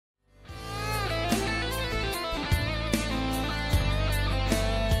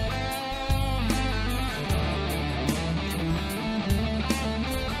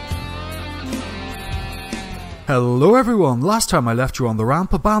Hello everyone, last time I left you on the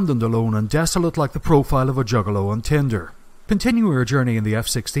ramp, abandoned, alone and desolate like the profile of a juggalo on Tinder. Continuing our journey in the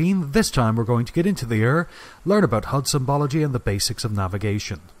F-16, this time we're going to get into the air, learn about HUD symbology and the basics of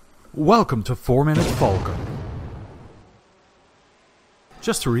navigation. Welcome to 4-Minute Falcon.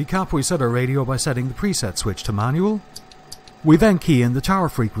 Just to recap, we set our radio by setting the preset switch to manual. We then key in the tower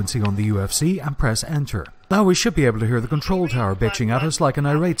frequency on the UFC and press enter. Now we should be able to hear the control tower bitching at us like an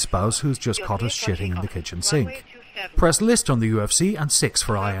irate spouse who's just caught us shitting in the kitchen sink. Press list on the UFC and 6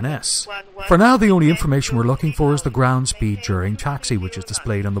 for INS. For now, the only information we're looking for is the ground speed during taxi, which is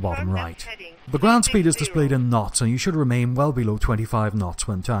displayed on the bottom right. The ground speed is displayed in knots and you should remain well below 25 knots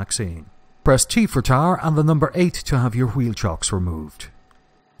when taxiing. Press T for tower and the number 8 to have your wheel chocks removed.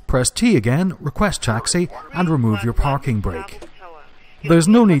 Press T again, request taxi and remove your parking brake. There's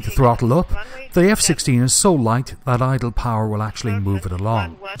no need to throttle up. The F-16 is so light that idle power will actually move it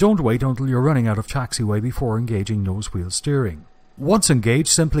along. Don't wait until you're running out of taxiway before engaging nose wheel steering. Once engaged,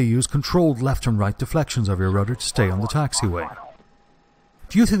 simply use controlled left and right deflections of your rudder to stay on the taxiway.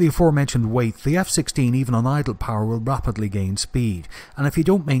 Due to the aforementioned weight, the F-16 even on idle power will rapidly gain speed, and if you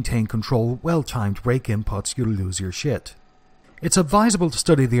don't maintain control with well-timed brake inputs, you'll lose your shit. It's advisable to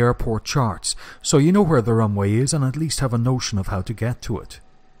study the airport charts, so you know where the runway is and at least have a notion of how to get to it.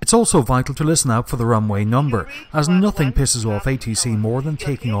 It's also vital to listen out for the runway number, as nothing pisses off ATC more than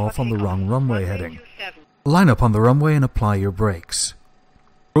taking off on the wrong runway heading. Line up on the runway and apply your brakes.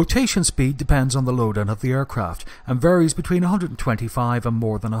 Rotation speed depends on the loadout of the aircraft and varies between 125 and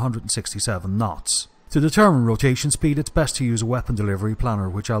more than 167 knots. To determine rotation speed, it's best to use a weapon delivery planner,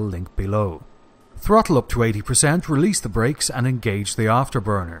 which I'll link below. Throttle up to 80%, release the brakes and engage the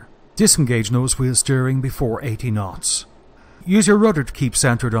afterburner. Disengage nose wheel steering before 80 knots. Use your rudder to keep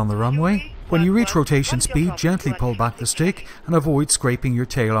centered on the runway. When you reach rotation speed, gently pull back the stick and avoid scraping your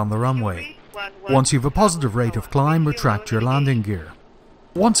tail on the runway. Once you have a positive rate of climb, retract your landing gear.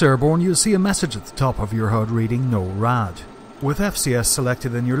 Once airborne, you'll see a message at the top of your HUD reading No RAD. With FCS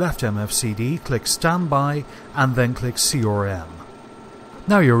selected in your left MFCD, click Standby and then click CRM.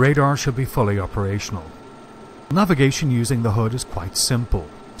 Now your radar should be fully operational. Navigation using the HUD is quite simple.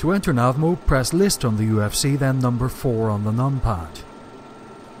 To enter nav mode, press list on the UFC, then number 4 on the numpad.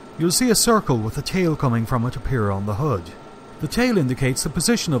 You'll see a circle with a tail coming from it appear on the HUD. The tail indicates the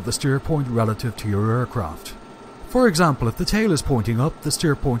position of the steer point relative to your aircraft. For example, if the tail is pointing up, the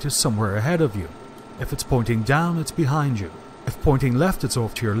steer point is somewhere ahead of you. If it's pointing down, it's behind you. If pointing left, it's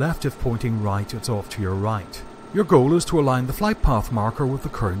off to your left. If pointing right, it's off to your right. Your goal is to align the flight path marker with the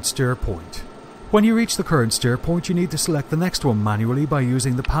current steer point. When you reach the current steer point, you need to select the next one manually by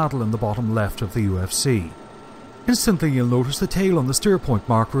using the paddle in the bottom left of the UFC. Instantly you'll notice the tail on the steer point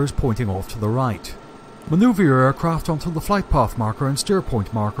marker is pointing off to the right. Maneuver your aircraft until the flight path marker and steer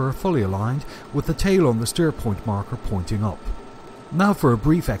point marker are fully aligned, with the tail on the steer point marker pointing up. Now for a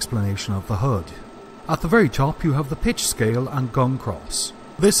brief explanation of the HUD. At the very top you have the pitch scale and gun cross.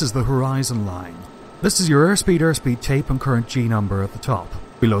 This is the horizon line. This is your airspeed tape and current G number at the top.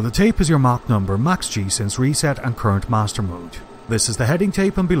 Below the tape is your Mach number, max G since reset and current master mode. This is the heading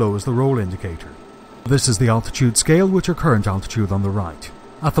tape and below is the roll indicator. This is the altitude scale with your current altitude on the right.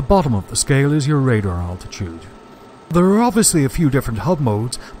 At the bottom of the scale is your radar altitude. There are obviously a few different HUD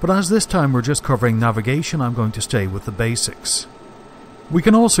modes, but as this time we're just covering navigation, I'm going to stay with the basics. We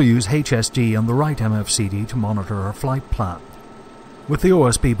can also use HSD on the right MFCD to monitor our flight plan. With the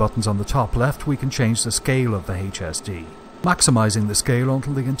OSB buttons on the top left, we can change the scale of the HSD, maximizing the scale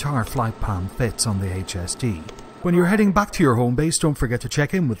until the entire flight plan fits on the HSD. When you're heading back to your home base, don't forget to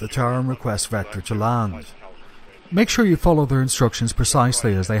check in with the tower and request vector to land. Make sure you follow their instructions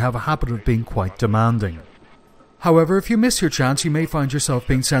precisely, as they have a habit of being quite demanding. However, if you miss your chance, you may find yourself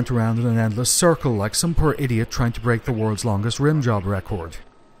being sent around in an endless circle like some poor idiot trying to break the world's longest rim job record.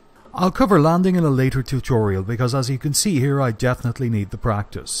 I'll cover landing in a later tutorial because, as you can see here, I definitely need the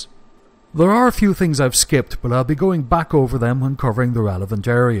practice. There are a few things I've skipped, but I'll be going back over them when covering the relevant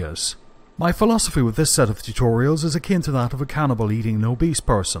areas. My philosophy with this set of tutorials is akin to that of a cannibal eating an obese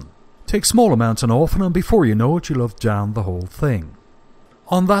person. Take small amounts and often, and before you know it, you'll have downed the whole thing.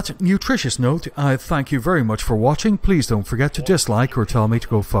 On that nutritious note, I thank you very much for watching. Please don't forget to dislike or tell me to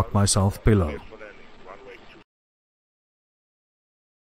go fuck myself below.